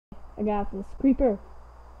I got this. Creeper.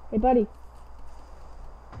 Hey, buddy.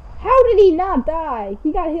 How did he not die?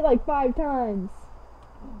 He got hit like 5 times.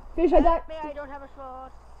 Fish, I died. I don't have a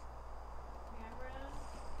sword.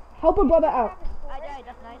 Help a brother out. I died,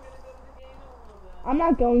 that's nice. I'm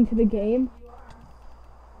not going to the game.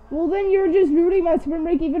 Well, then you're just ruining my spring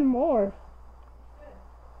break even more.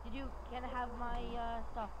 Can I have my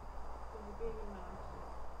stuff?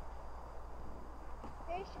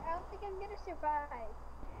 Fish, I don't think I'm gonna survive.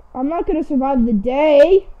 I'm not gonna survive the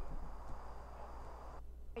day.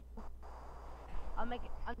 I'm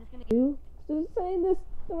just gonna So saying this,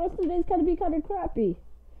 the rest of the day's gonna be kind of crappy.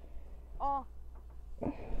 Oh.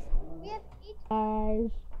 We have each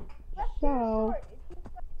Guys, left so sword.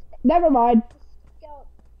 never mind. Skeleton.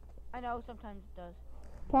 I know, sometimes it does.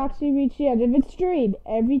 Proxy reach the end of its stream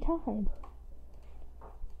every time.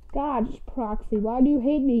 God, Proxy, why do you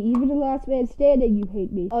hate me? Even the last man standing, you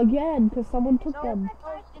hate me. Again, because someone took No, them.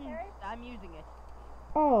 I'm using it.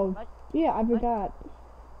 Oh, yeah, I forgot.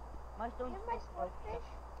 My stone. You have my swordfish?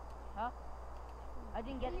 Huh? I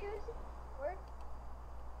didn't get Can it. you use it? Word?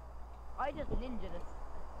 I just ninja it.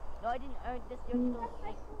 No, I didn't. Just You stone. got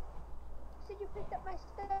my sword. You said you picked up my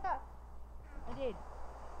stuff. I did.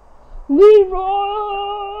 Leroy!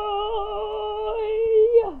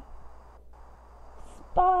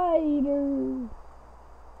 Spider!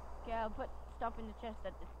 Okay, I'll put stuff in the chest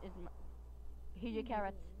that is my... Here's your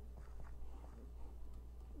carrots.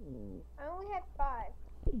 I only had 5.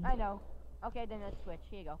 I know. Okay, then let's switch.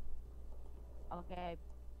 Here you go. Okay.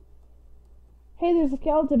 Hey, there's a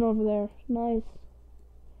skeleton over there. Nice.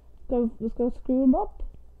 Let's go screw him up.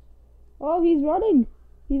 Oh, he's running.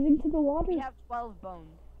 He's into the water. We have 12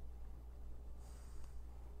 bones.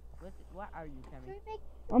 What are you, Camy?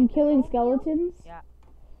 I'm killing skeletons. Yeah.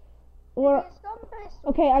 Or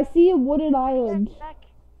okay, I see a wooden island.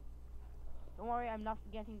 Don't worry, I'm not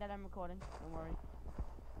forgetting that I'm recording. Don't worry.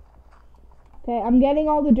 Okay, I'm getting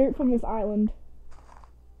all the dirt from this island.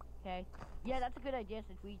 Okay. Yeah, that's a good idea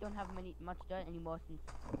since we don't have much dirt anymore since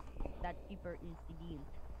that deeper incident.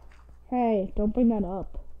 Hey, don't bring that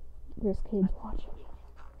up. There's kids watching.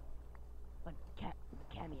 But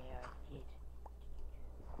Camy, I did.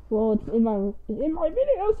 Well, it's in my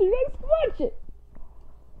video, so you guys can watch it.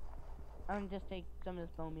 I'm just take some of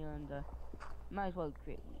this bone meal and might as well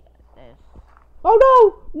create this. Oh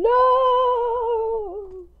no!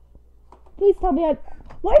 No! Please tell me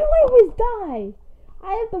why do I always die?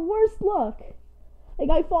 I have the worst luck. Like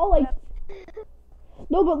I fall like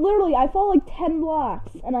no, but literally I fall like 10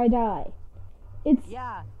 blocks and I die. It's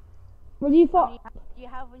yeah. When you fall. Do you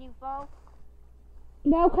have when you fall?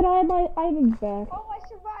 Now can I have my items back? Oh, I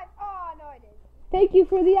survived. Oh, no, I didn't. Thank you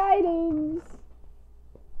for the items.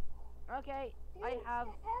 Okay, Dude, I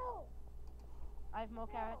have more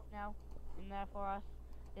No. carrots now in there for us.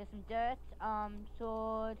 There's some dirt,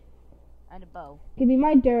 sword, and a bow. Give me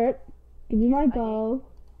my dirt. Give me my bow.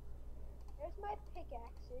 There's my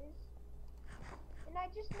pickaxes. And I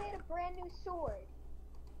just made a brand new sword.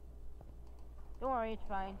 Don't worry, it's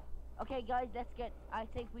fine. Okay, guys, I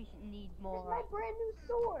think we should need more. There's my brand new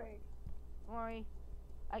sword. Don't worry.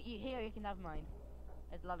 Here, you can have mine.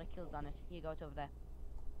 There's a lot of kills on it. Here you go, it's over there.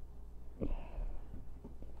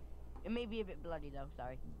 It may be a bit bloody though,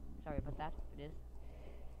 sorry. Sorry about that, it is.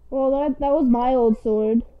 Well, that was my old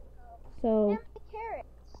sword. So. And my carrots.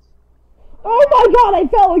 Oh my god, I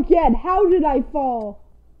fell again! How did I fall?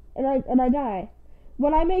 And I die.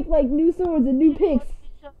 When I make like new swords and new picks.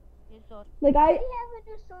 Like I have a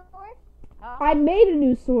new sword. I made a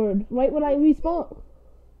new sword right when I respawned.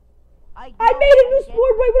 I made a new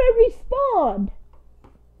sword right when I respawned!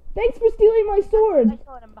 Thanks for stealing my sword! I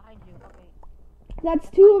saw them behind you, okay. That's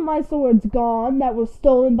 2 of my swords gone that were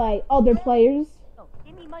stolen by other players. Oh,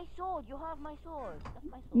 give me my sword, you have my sword. That's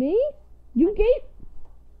my sword. Me? You gave...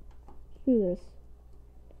 Do this.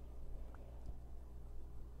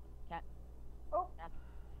 Cat. Oh, Cat.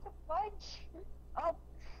 it's a fudge. Oh!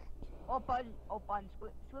 Open,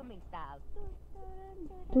 swimming style.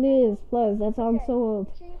 Please, that sounds so old.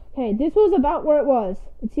 Okay, this was about where it was.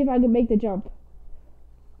 Let's see if I can make the jump.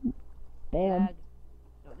 Bam.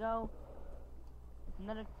 Don't go.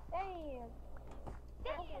 Another. Damn.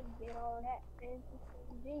 Get all that.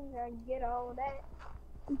 Get all that.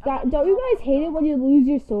 Don't you guys hate it when you lose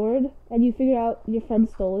your sword and you figure out your friend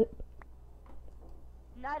stole it?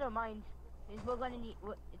 No, I don't mind. Because we're gonna need.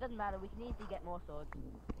 It doesn't matter. We can easily get more swords.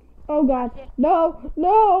 Oh god. No!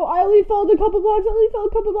 No! I only fell a couple blocks.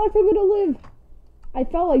 I'm gonna live. I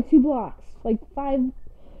fell like 2 blocks. Like 5.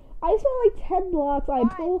 I fell like 10 blocks. I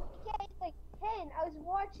pull. Yeah, it's like 10. I was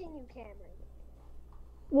watching you, Cameron.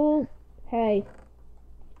 Well, hey.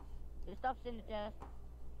 The stuff's in the chest.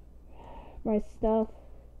 my stuff.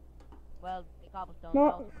 Well, the cobblestone. No,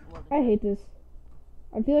 also the wood. I hate this.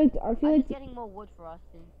 I feel like I'm just getting more wood for us.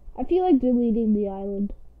 And I feel like deleting the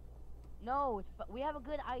island. no, we have a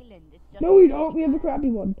good island. It's just No, we don't. We have a crappy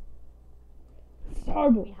one. It's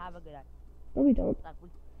horrible. we have a good island. No, we don't. Like,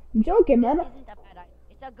 I'm joking, man. It isn't a bad island.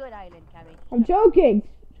 It's a good island, Camy. I'm joking.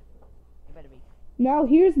 You better be. Now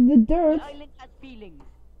here's the dirt. The island has feelings.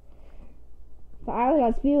 The island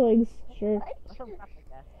has feelings. Sure. Or some crap like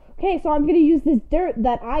that. Okay, so I'm gonna use this dirt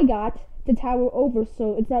that I got to tower over,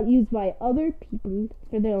 so it's not used by other people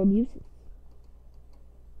for their own uses.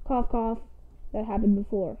 Cough, cough. That happened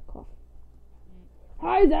before. Cough.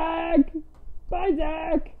 Hi, Zach. Bye,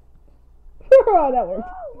 Zach. Oh, that worked.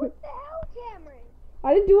 Oh, what the hell, Cameron?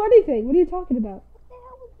 I didn't do anything. What are you talking about? What the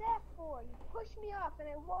hell was that for? You pushed me off and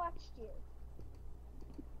I watched you.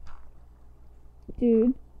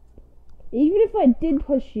 Dude, even if I did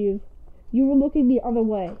push you, you were looking the other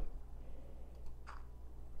way.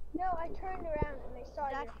 No, I turned around and I saw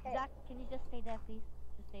Zach, your head. Zach, can you just stay there, please?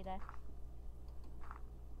 Just stay there.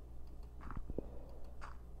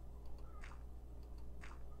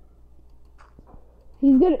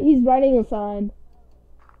 He's writing a sign.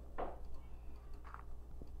 He's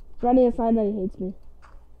writing a sign that he hates me.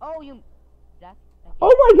 Oh, you... Zach, thank you. Oh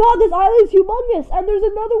my god, this island's humongous! And there's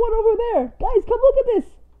another one over there! Guys, come look at this!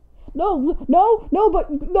 No,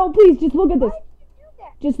 please, just look at this. Why did you do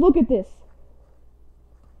that? Just look at this.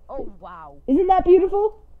 Oh, wow. Isn't that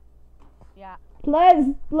beautiful? Yeah. Les, I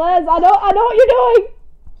know what you're doing!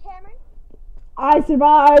 Cameron, I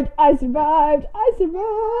survived!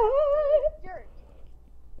 dirt.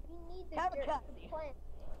 We need the Cameron, dirt Cameron. to plant.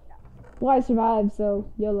 Well, I survived, so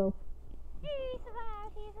YOLO. He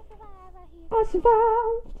survived, he's a survivor, I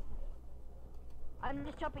survived! I'm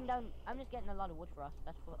just chopping down, I'm just getting a lot of wood for us.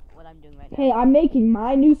 That's what I'm doing right now. Hey, I'm making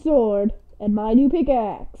my new sword and my new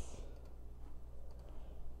pickaxe.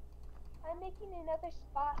 I'm making another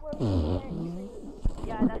spot where we can plant trees.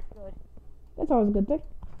 Yeah, that's good. That's always a good thing.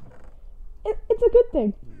 It's a good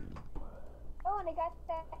thing. Oh, and I got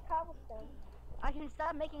that cobblestone. I can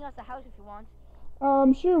start making us a house if you want.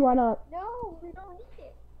 Sure, why not? No, we don't need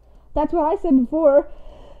it. That's what I said before.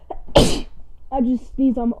 I just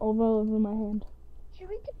sneezed over my hand. Should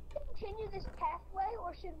we continue this pathway,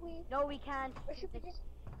 or should we? No, we can't. Or should we just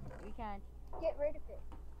We can't. get rid of it?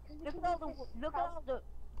 'Cause we Look can at all use the, this look at house- all the,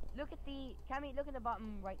 look at the, Camy, look in the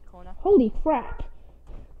bottom right corner. Holy crap.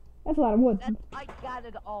 That's a lot of wood. I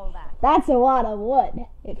gathered all that. That's a lot of wood,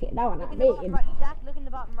 if you know what Look I in the bottom mean. right, Zach, look in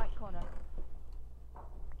the bottom right corner.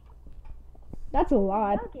 That's a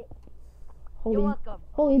lot. Nugget. You're Holy welcome.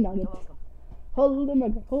 nuggets. You're welcome. Holy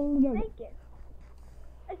nugget. Bacon.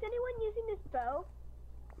 Is anyone using this bow?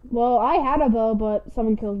 Well, I had a bow, but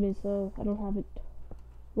someone killed me, so I don't have it.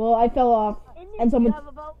 Well, I fell off, In and this, someone... You have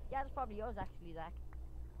a bow? Yeah, that's probably yours actually, Zach.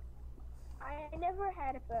 I never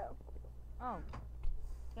had a bow. Oh.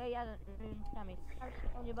 Okay, yeah, Camy,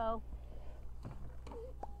 on your bow.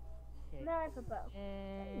 No, I have a bow.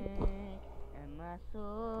 And my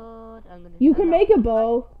sword. I'm gonna You stand can up. make a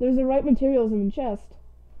bow. There's the right materials in the chest.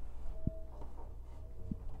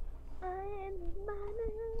 I am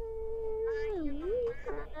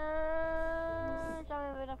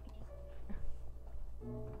Sorry, we're not.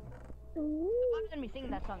 I'm gonna be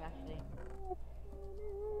singing that song actually.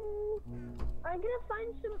 I'm gonna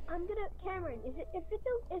find some. Cameron, is it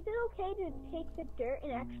okay to take the dirt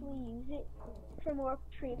and actually use it for more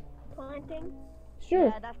tree planting? Sure.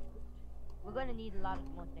 Yeah, that's. We're gonna need a lot of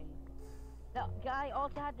more things. The guy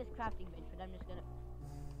also had this crafting bench, but I'm just gonna.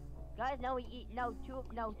 Guys, now we eat. Now two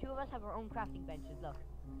of us have our own crafting benches. Look.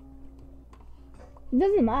 It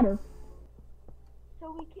doesn't matter.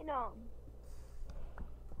 So we can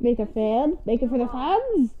Make a fan. Make it for the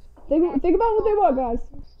fans. Think about what they want, guys.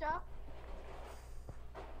 some stuff.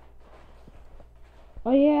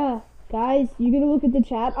 Oh yeah, guys, you gonna look at the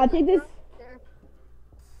chat? I think this.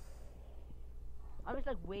 I'm just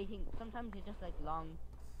like waiting. Sometimes it's just like long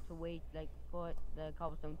to wait, like for the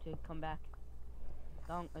cobblestone to come back.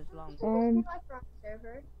 Long.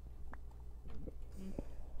 Server.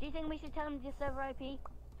 Do you think we should tell him the server IP?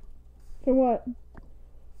 For what?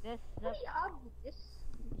 This. Pretty obvious.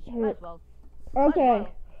 Might as well. Okay.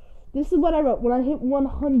 This is what I wrote. When I hit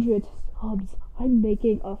 100 subs, I'm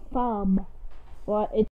making a farm. What? It's